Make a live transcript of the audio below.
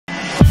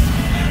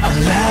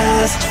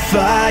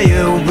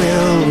fire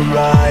will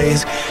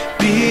rise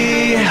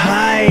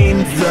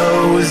behind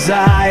those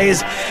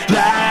eyes.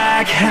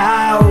 Black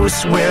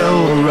house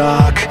will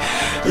rock.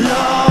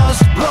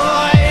 Lost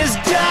boys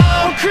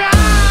don't cry.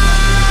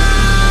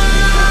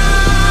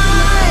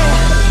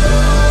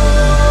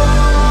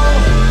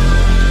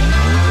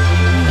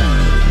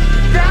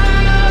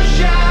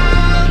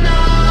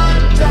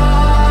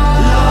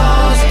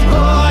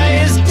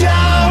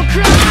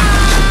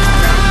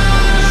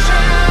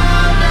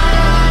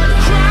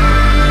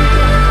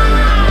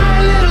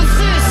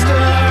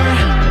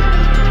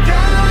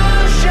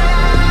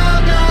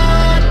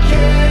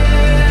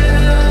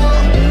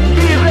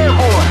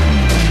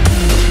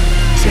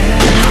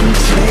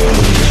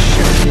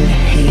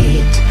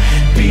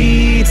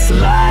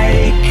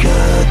 Like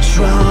a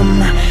drum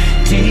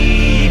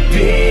deep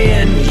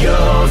in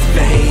your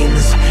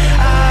veins,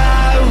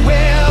 I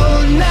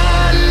will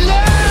not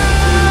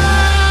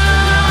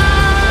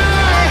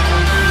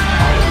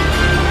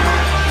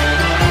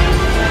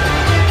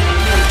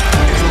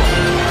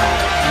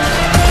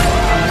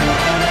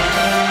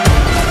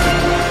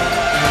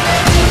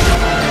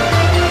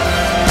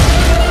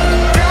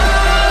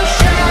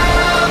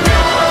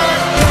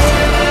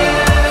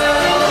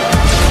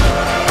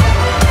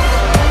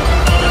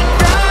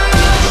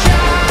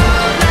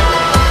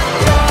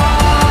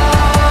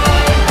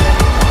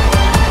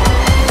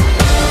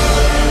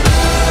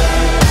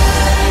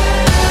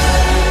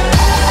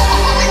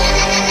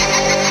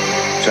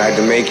Tried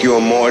to make you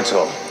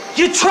immortal.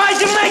 You tried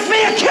to make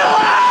me a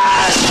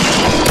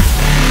killer!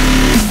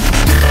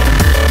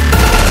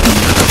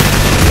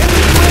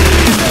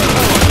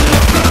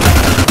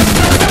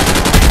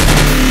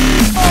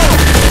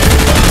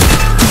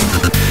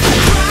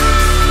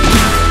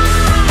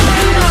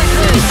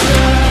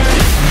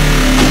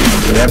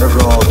 You'll never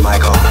grow old,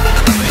 Michael.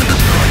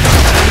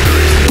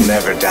 You'll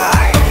never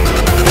die.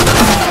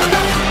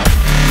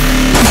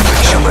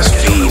 But you must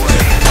feed me.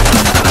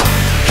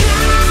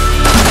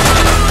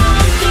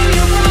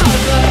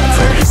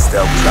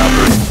 Still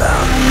covering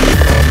bound.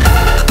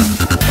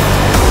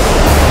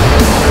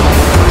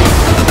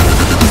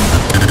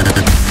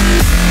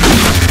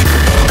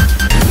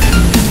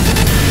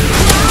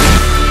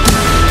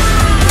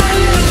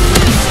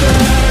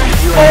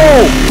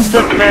 Oh! Just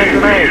man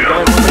grenade.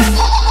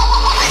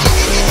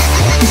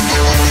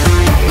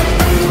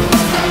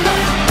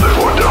 Live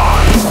or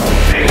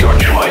die. Make your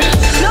choice.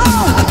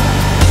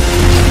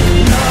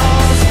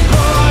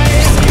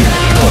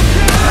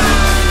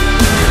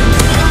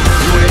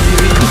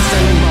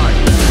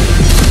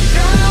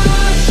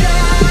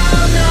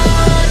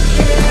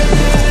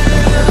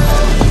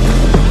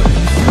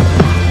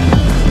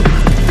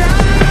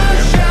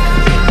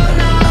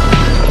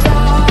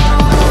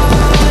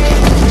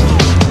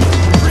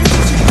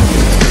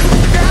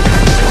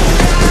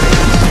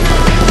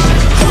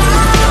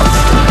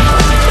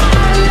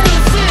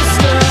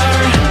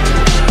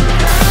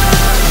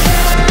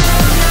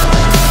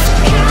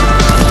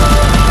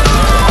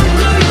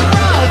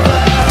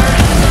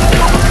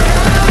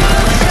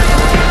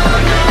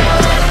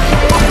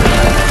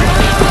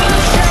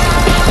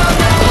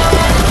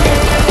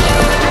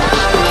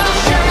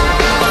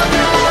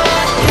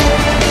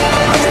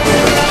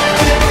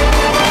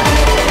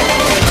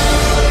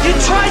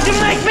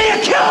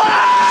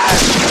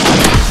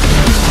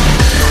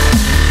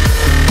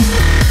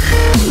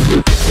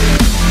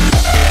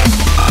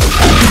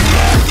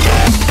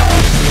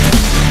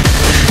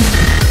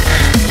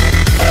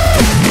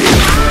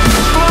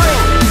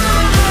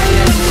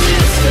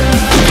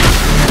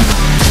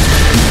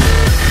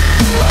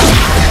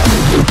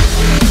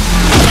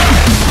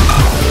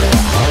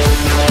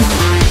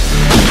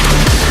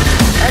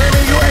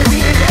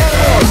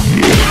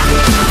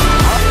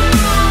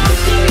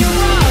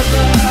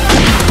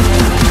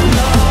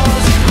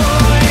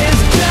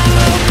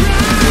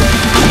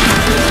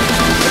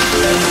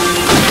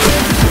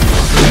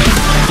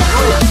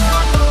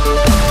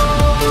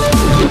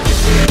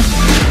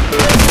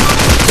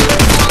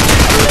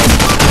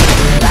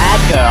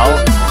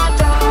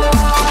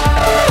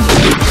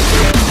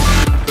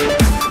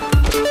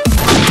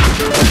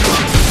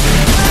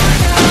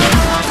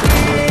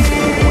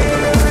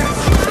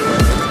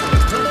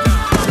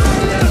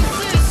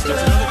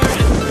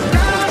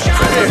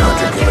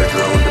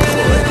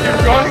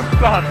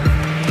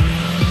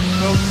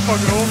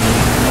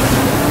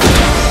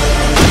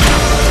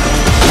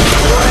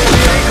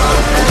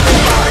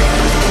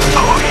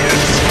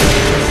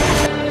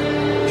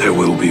 There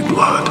will be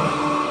blood.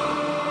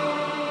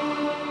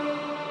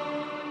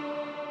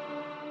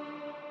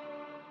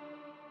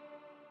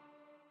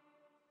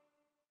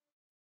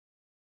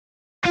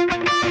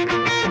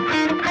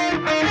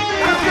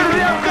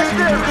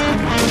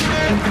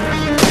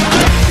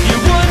 You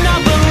would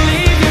not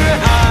believe your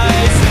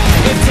eyes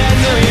if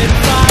 10 million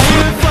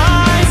fireflies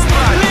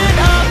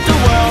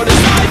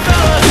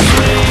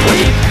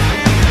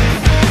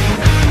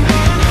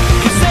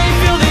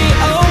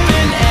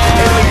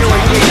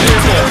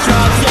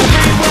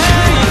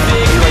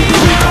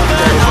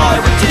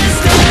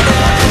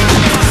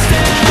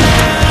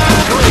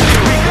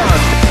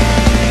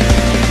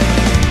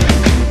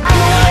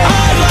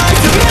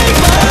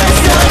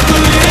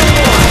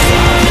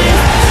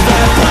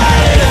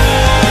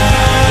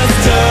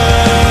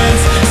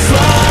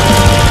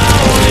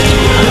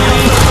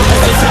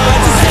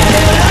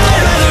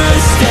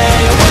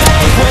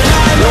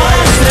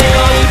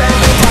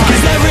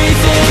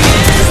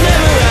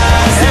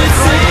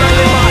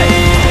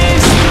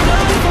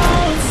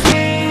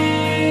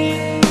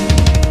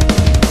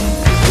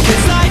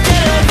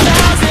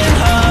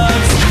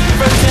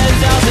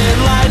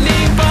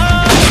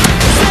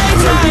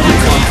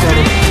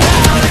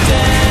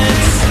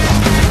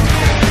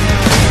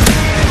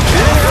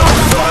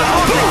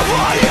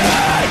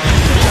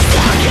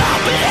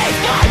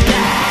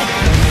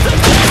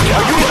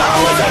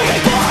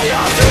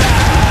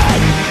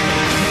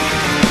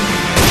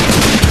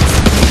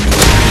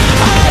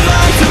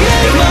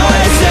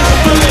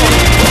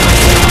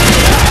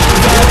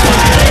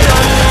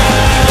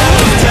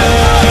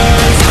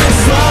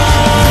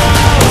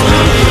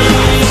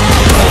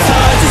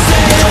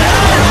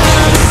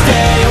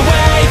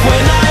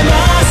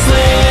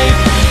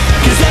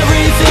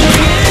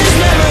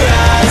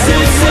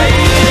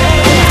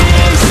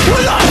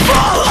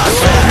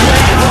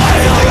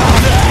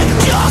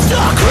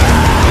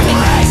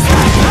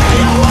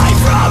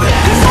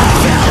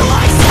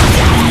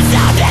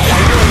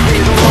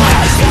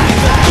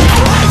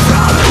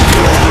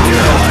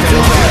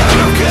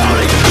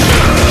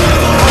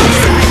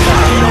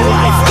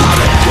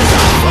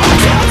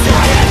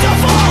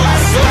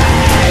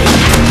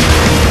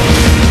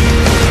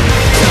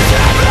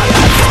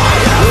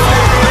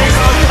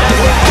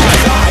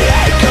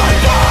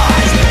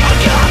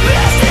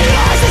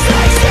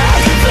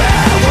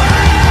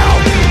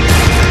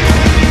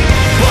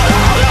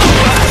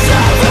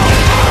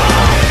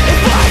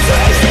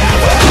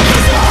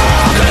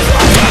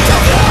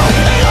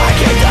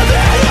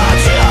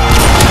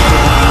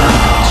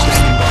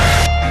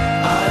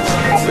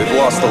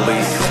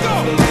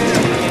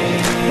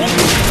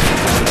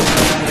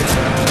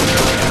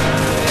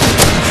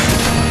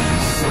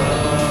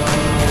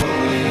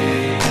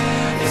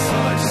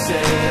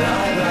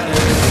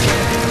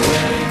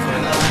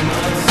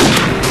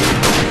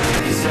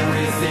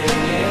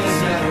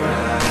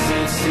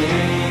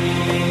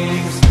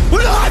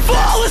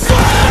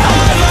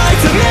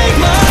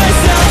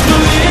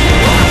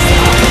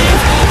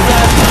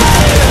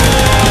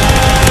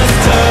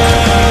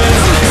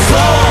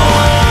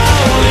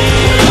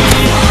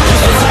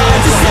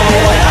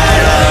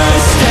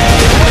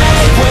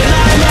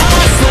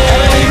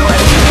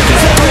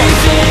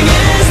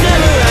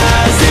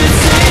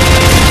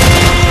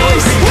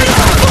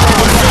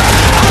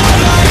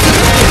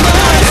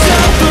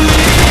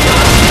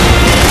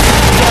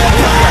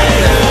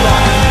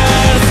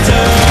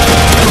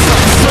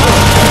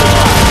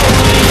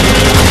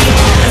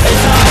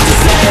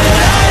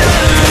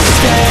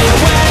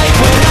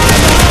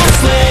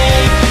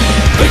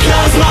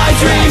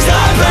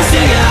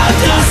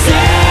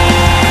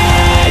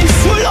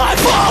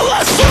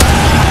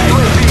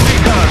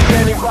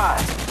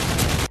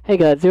Hey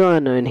guys, Zero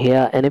Unknown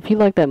here, and if you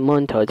like that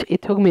montage,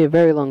 it took me a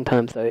very long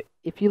time, so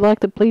if you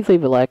liked it, please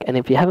leave a like, and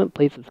if you haven't,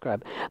 please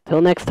subscribe.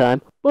 Till next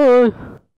time, bye!